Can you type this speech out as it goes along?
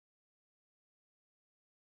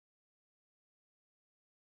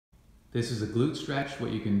This is a glute stretch.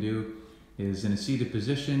 What you can do is, in a seated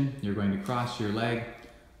position, you're going to cross your leg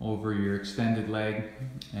over your extended leg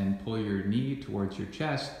and pull your knee towards your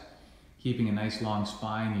chest, keeping a nice long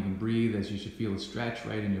spine. You can breathe as you should feel a stretch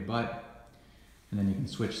right in your butt. And then you can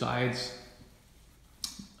switch sides.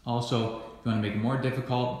 Also, if you want to make it more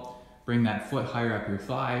difficult, bring that foot higher up your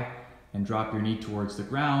thigh and drop your knee towards the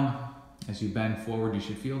ground. As you bend forward, you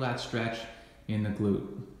should feel that stretch in the glute.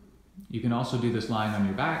 You can also do this lying on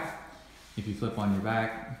your back. If you flip on your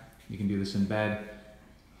back, you can do this in bed,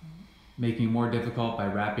 making it more difficult by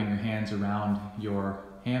wrapping your hands around your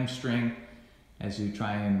hamstring as you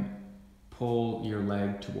try and pull your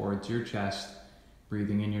leg towards your chest,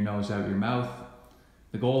 breathing in your nose, out your mouth.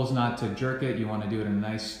 The goal is not to jerk it. You want to do it in a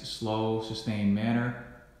nice, slow, sustained manner,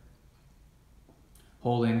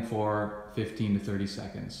 holding for 15 to 30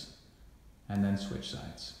 seconds, and then switch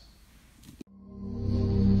sides.